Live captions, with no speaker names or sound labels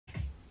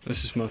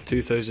This is my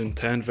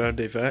 2010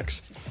 Verde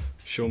Vex.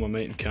 Show my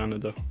mate in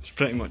Canada. It's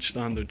pretty much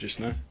standard just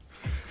now.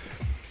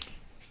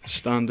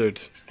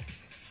 Standard,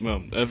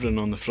 well,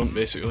 everything on the front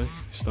basically.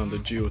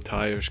 Standard Geo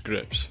tyres,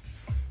 grips.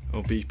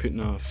 I'll be putting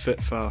a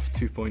FitFaf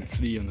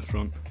 2.3 on the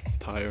front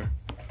tyre.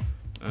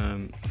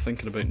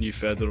 Thinking about new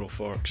federal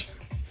forks.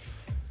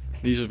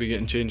 These will be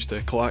getting changed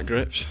to clack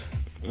grips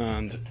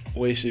and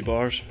lacy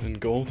bars in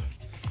gold.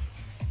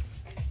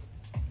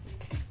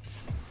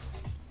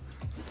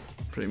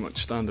 Pretty much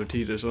standard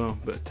here as well.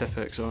 Bit of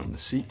Tipex art in the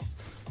seat.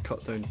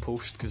 Cut down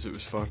post because it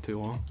was far too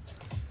long.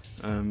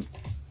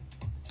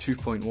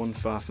 2.1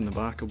 faff in the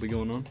back will be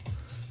going on.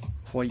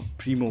 White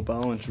Primo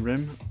Balance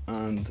rim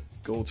and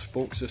gold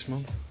spokes this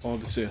month.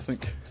 Odyssey I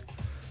think.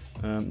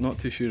 Not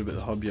too sure about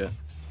the hub yet.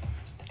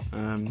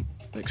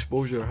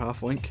 Exposure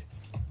half link.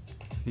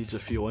 Needs a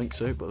few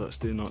links out, but that's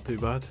doing not too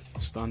bad.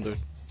 Standard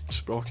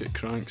sprocket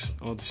cranks,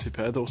 Odyssey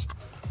pedals.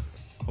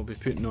 I'll be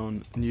putting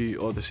on new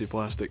Odyssey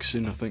plastics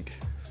soon I think.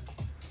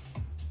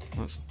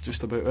 That's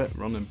just about it.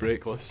 Running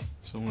brakeless,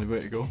 it's the only way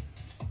to go.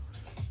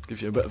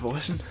 Give you a bit of a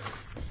listen.